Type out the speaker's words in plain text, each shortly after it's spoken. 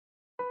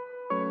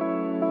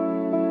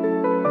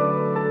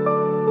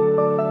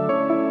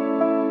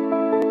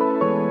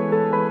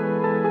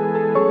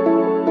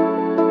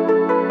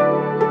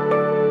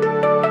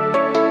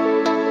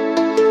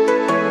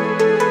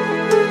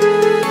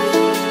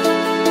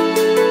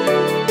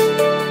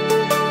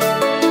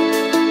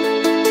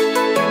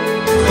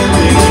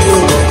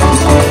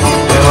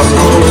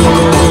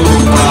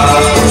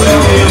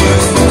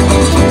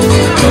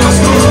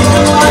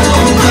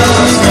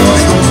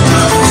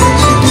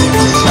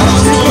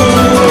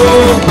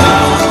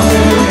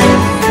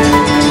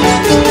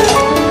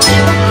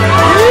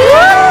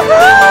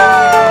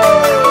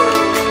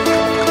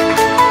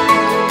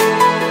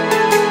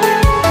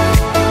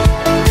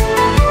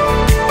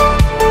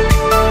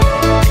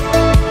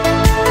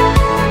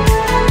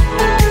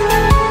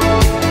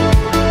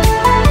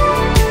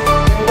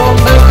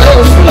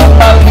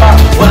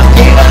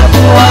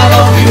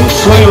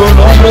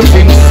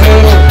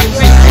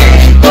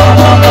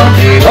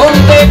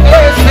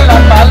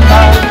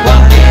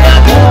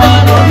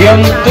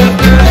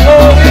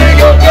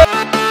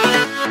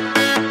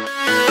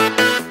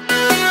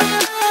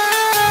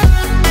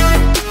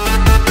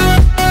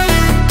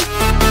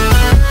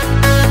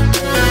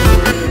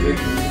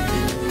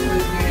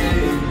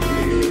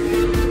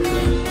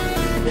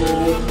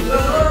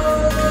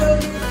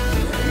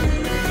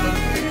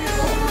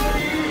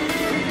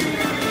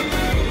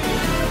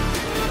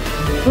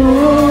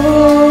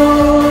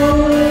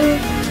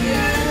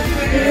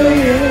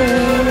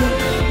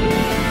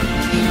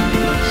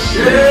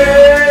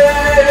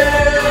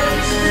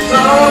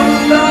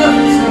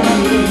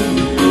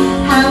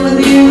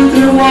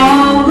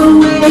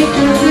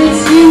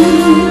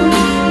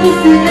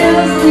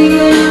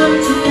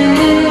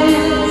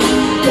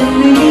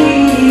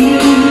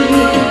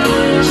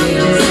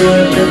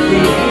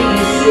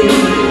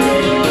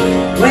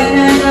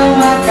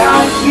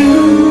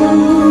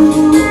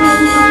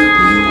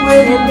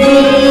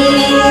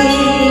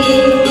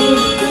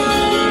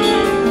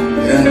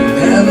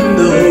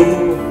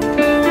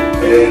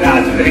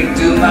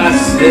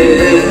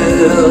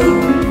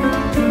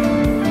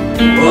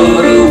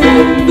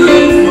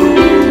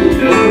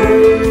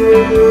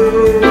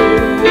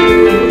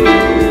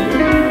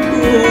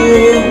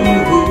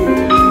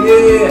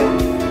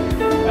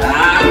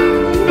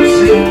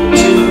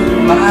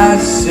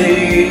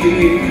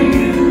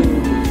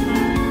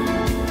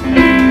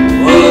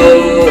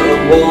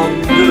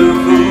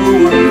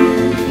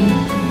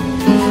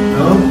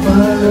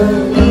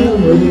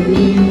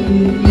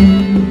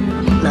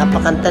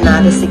Napakanta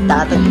natin si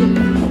Tata.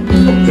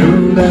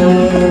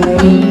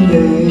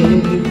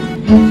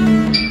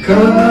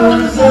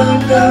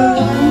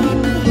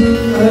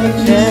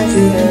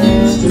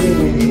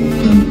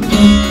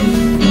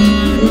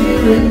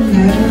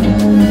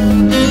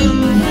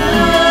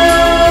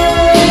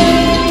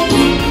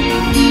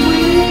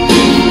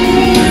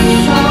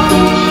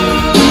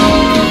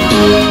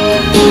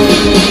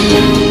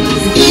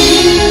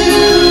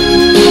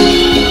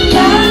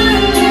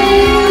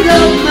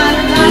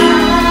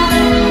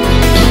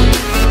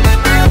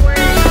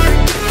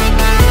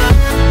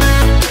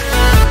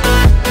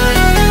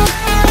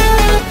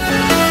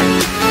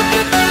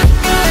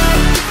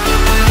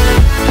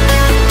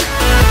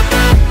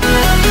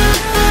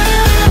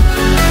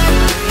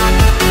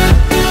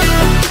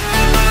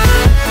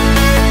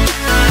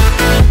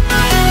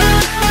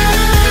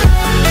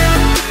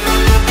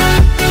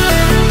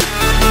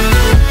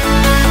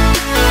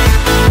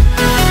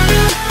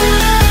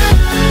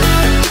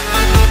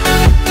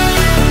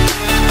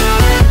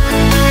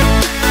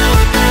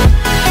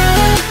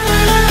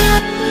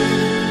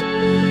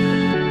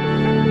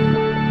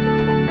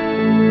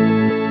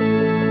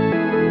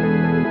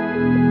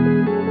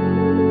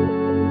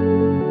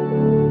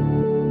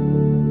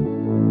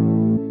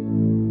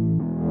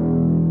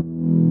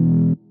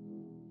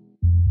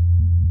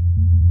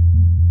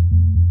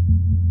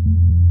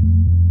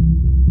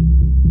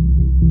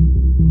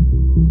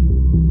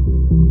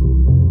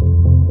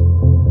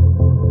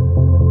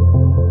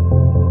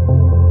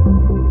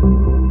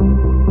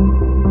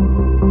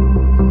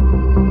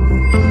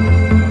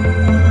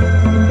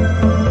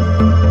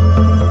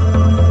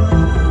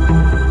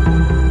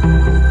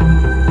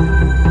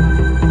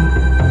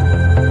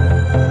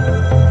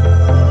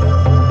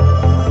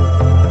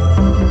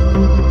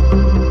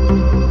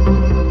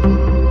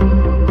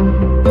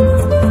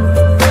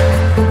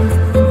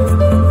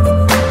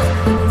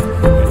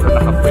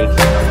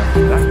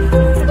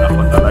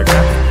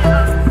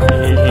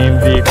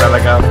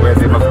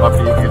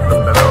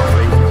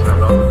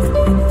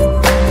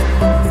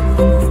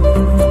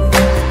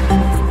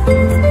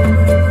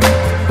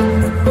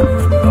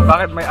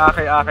 Bakit may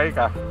akay-akay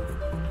ka?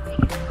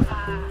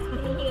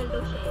 Hinihil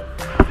daw siya.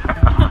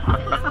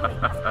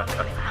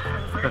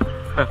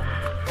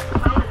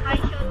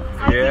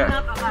 Yeah.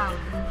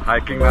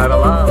 Hiking not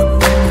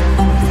allowed.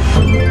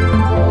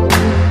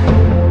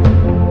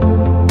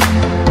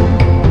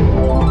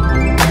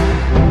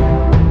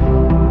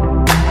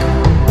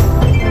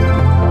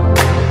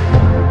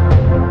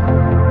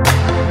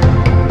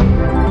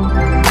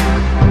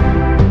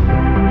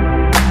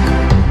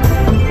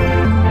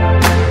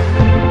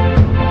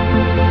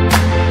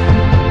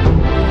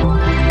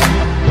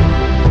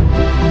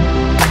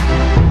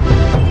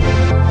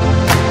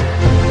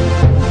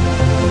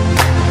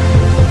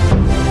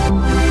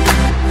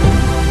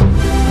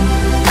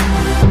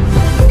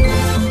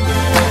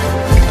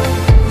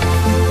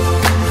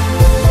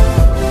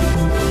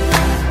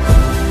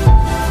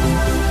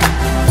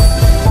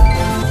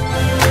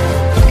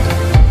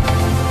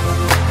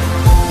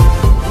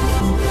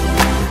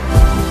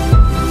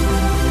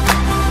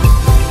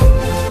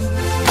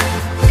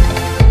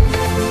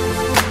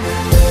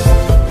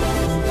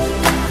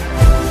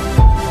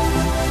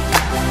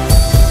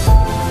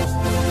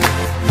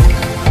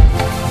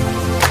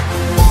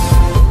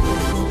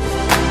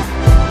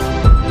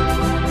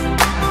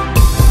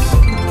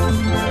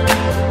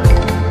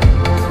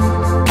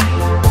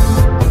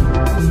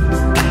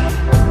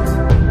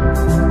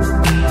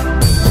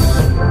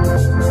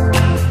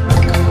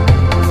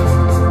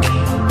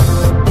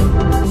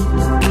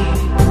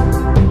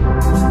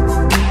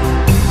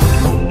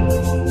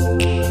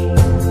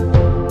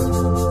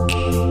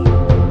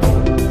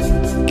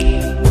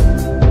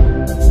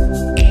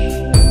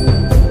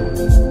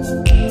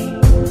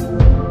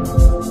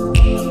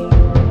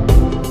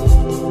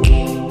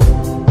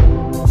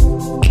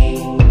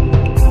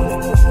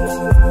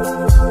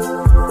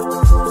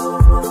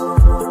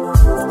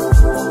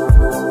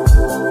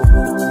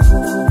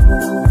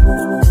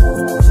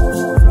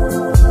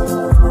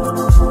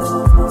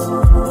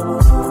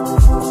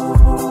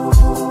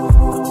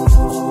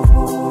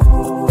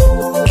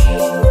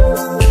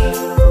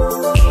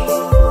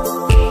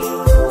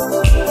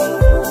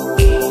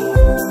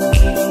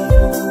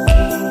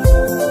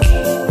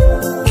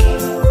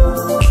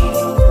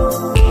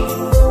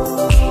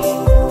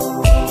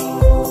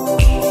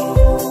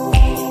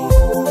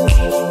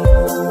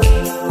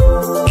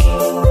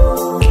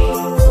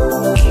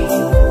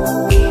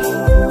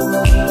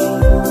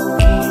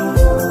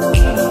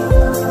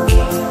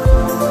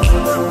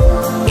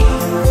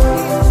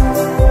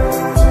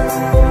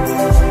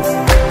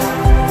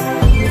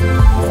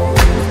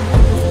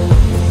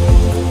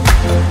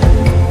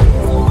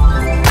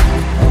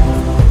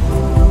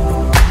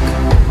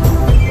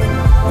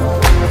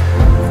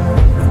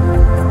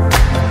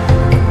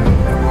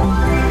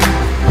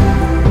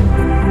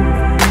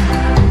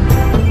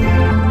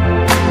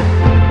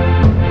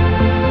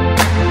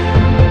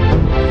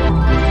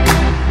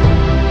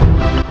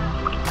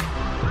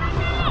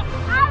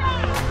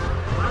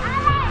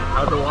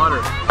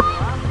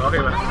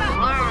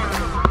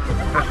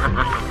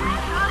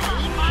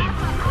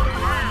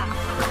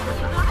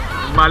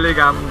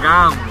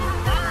 maligam-gam.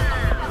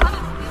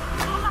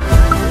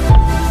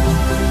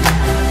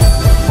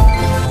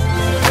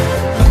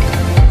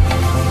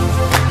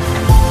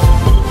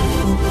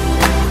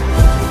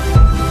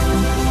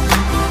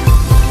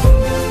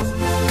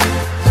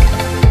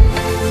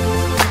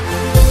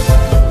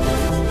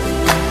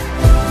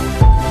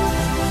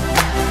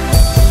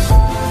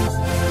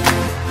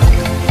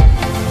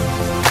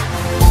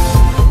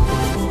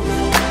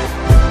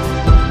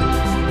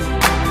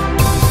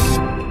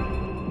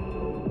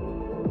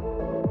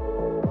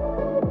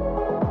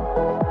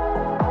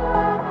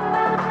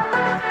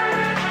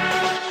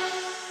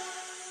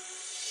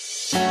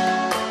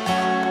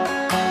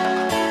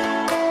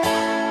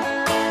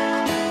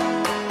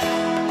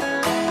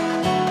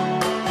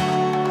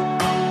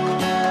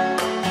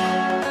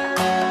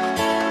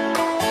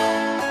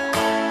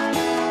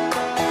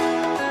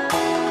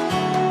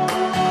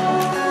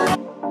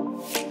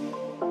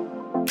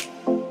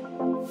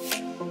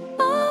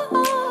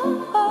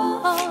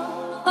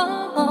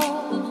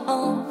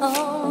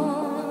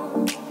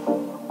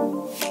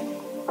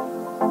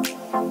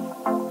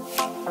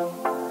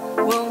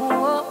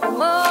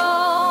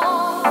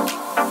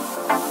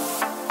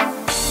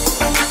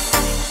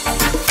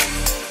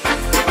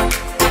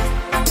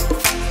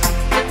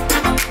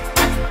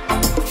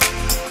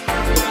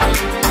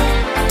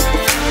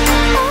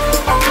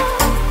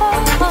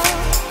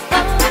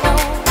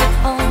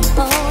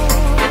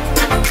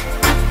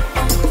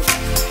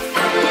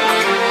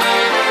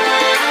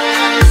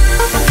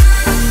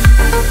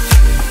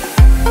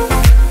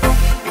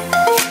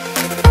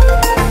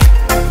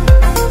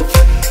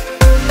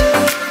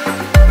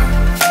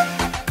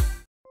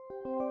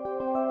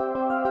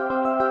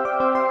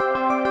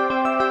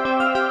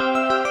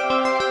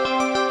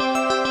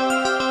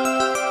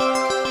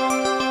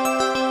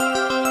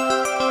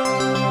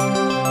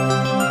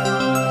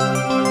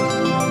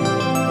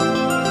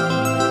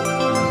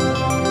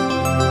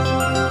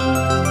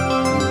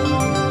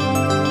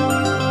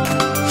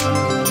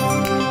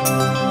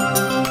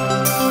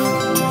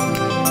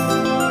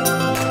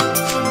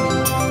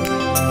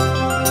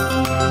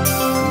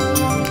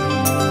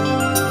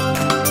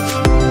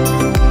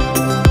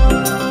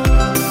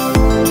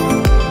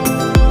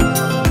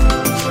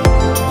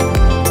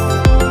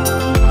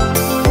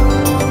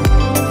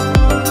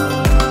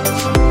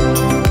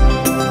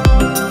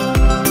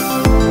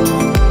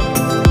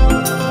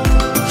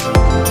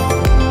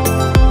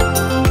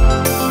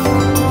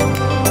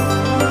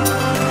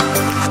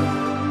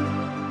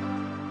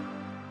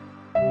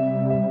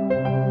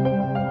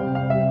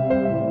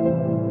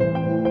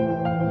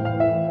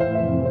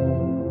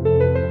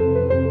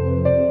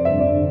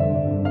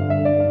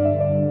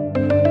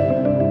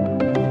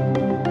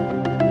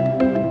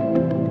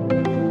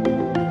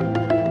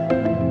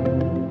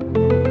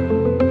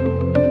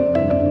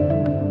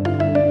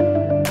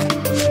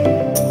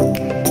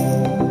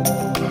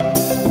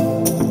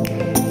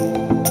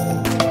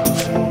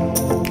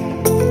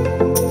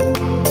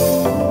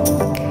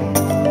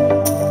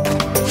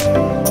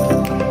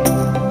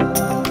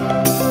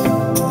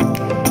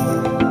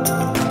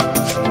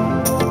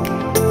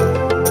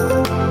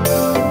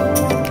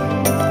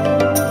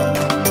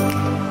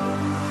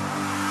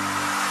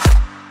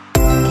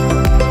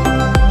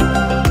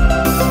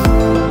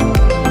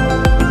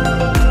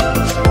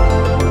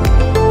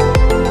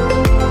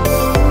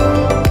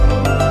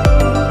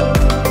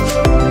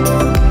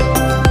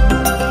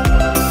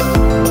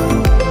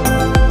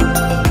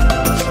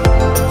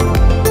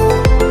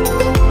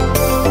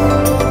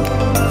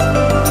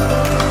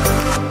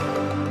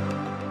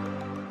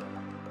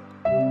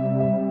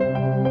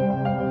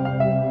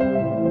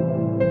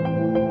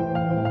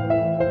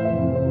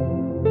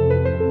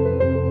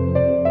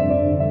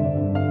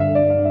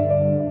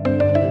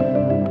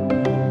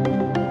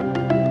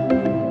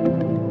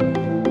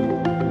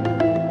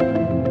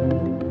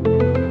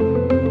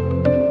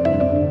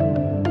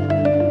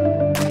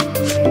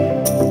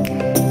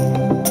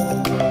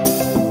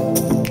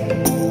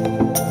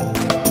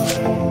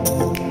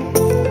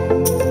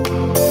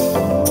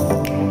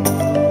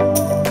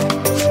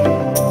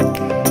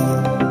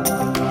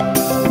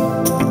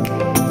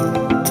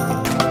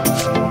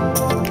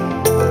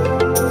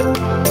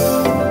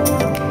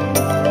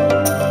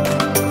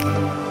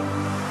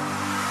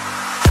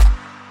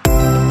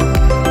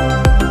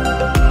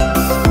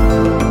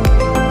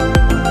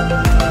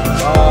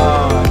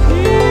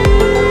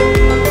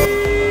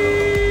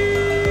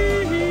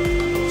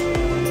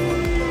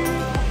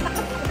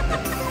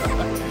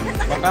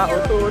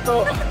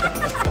 Uto-uto.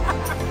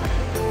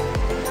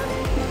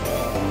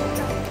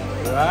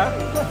 Diba?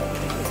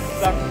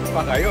 Sakto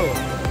pa kayo.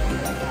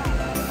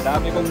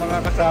 Dami kong mga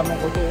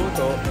kasamang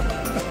uto-uto.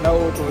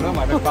 Nauto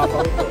naman,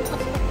 nagpapauto.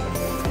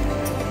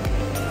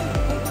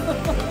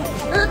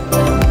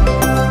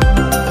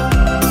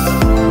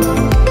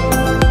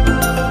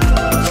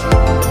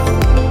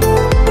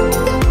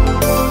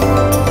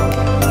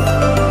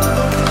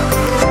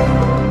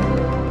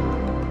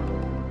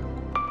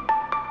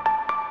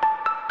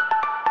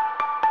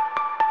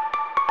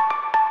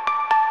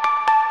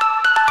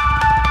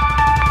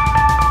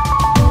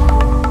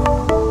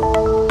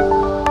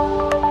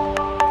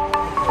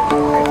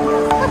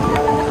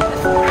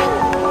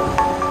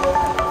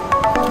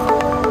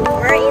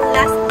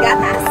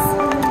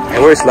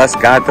 Where is Las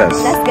Gatas?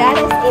 Las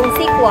Gatas in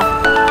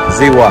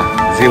Zihua.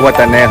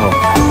 Zihuatanejo.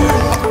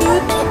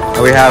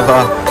 We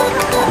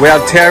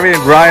have Terry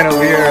and Brian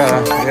over here.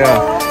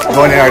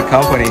 Running our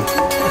company.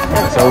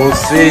 So we'll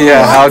see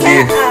how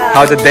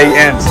the day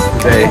ends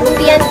today.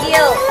 Ruby and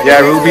Gil.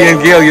 Yeah, Ruby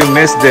and Gil, you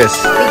missed this.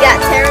 We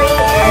got Terry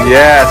and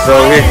yeah, so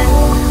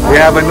we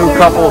have a new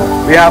couple.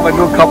 We have a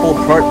new couple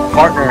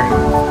partner.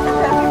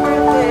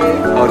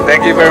 Oh,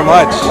 thank you very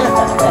much.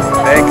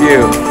 Thank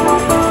you.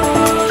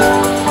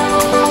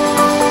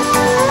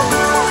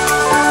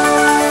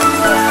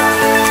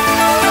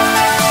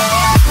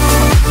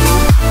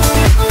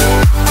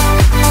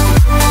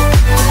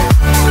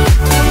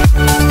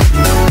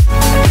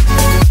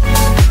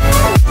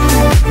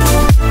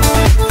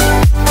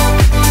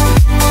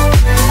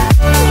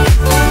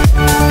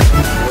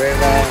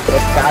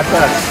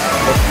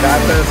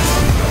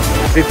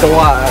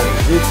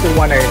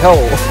 Zihuatanejo.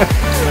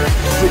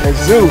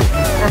 Zoo.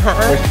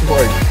 For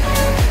short.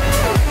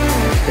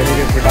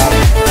 Canadian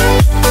production.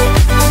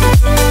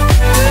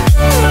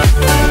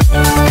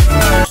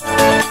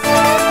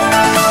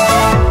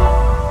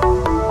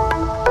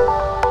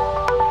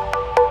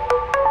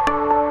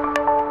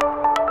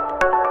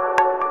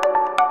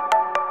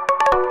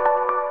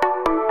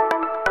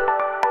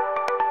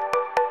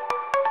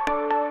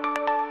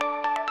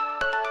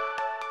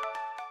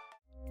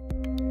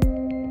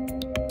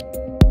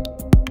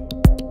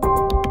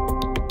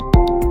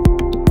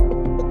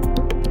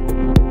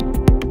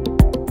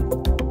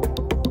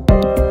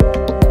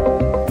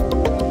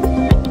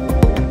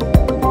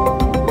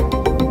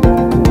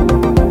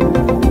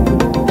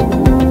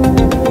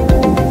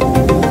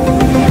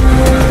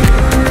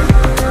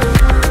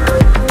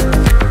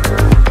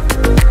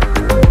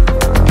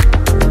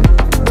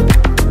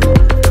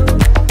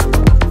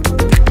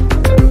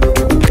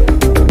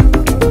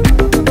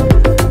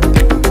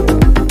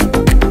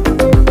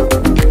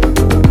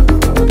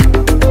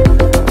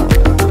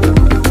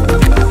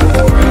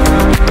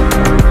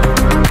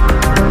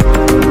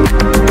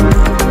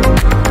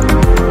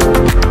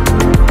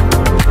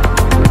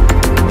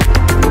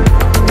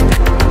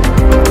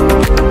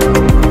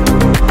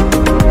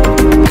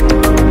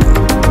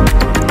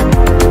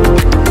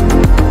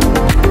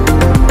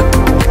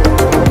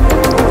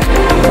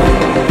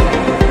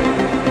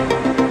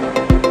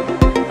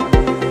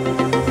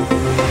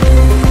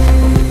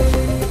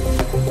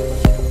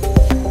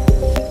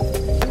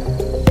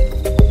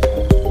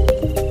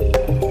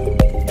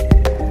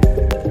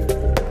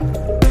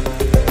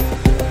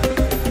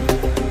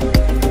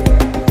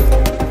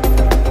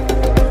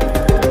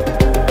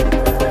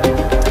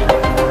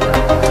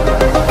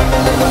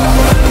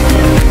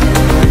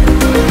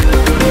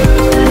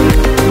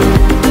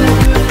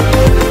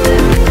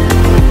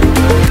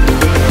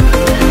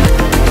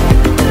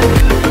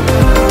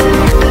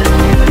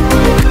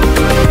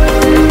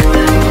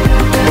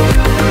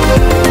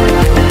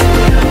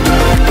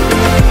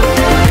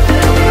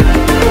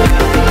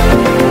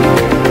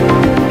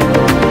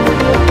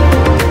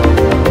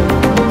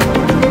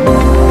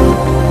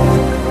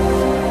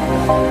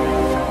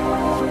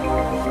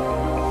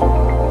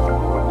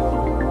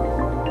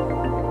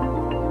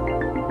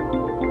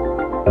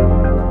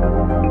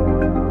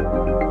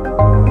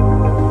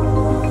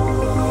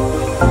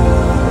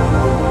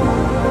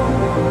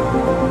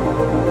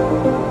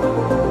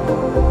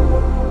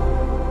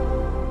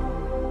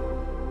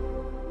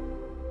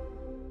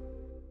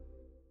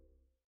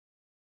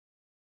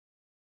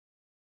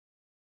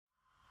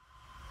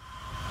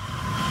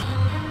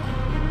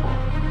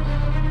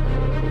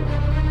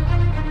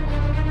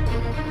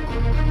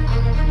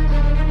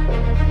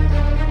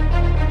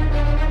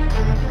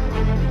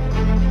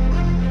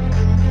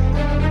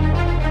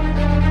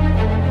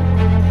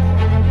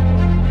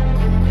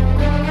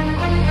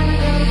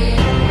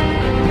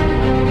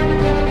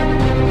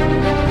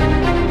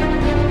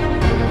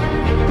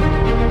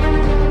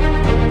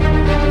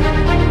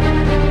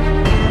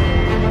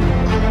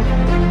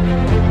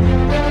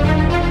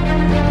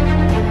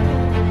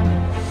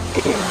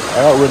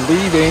 We're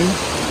leaving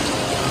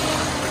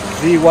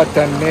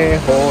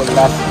Zihuatanejo,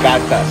 Las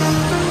Gatas.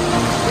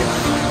 It's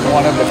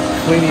one of the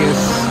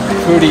cleanest,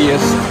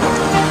 prettiest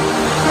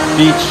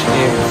beach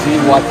in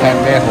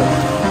Zihuatanejo.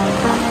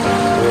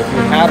 So if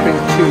you happen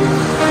to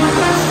be in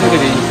the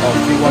vicinity of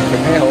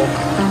Zihuatanejo,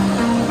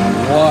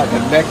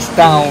 the next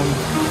town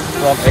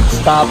from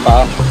Ixtapa,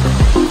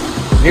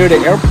 near the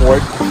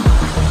airport,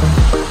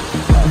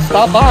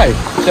 stop by.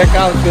 Check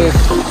out this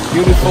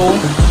beautiful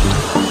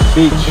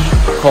beach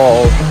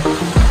called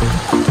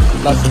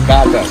Las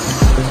Gatas.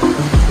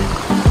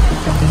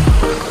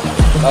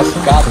 Las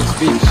Gatas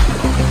Beach.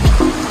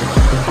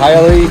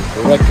 Highly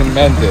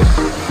recommended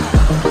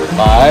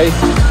by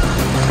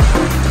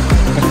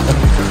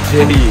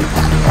YHIES.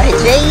 Right,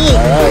 JE.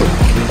 Alright.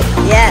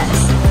 Yes.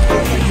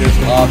 We're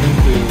just off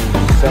to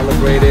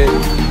celebrate it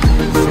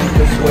the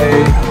simplest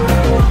way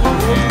and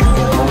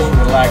the most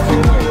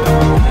relaxing way.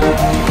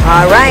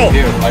 Alright.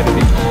 Here by the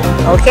beach.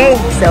 Okay,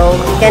 so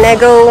we're gonna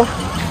go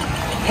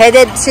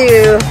headed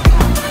to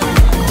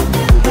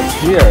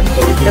Here, so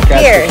we can the catch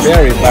pier. the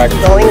ferry back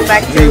Going to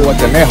back to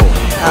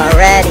Zihuatanejo.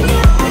 Alrighty.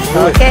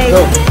 Do it. Okay.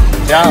 Go.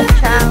 Ciao.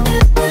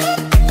 Ciao.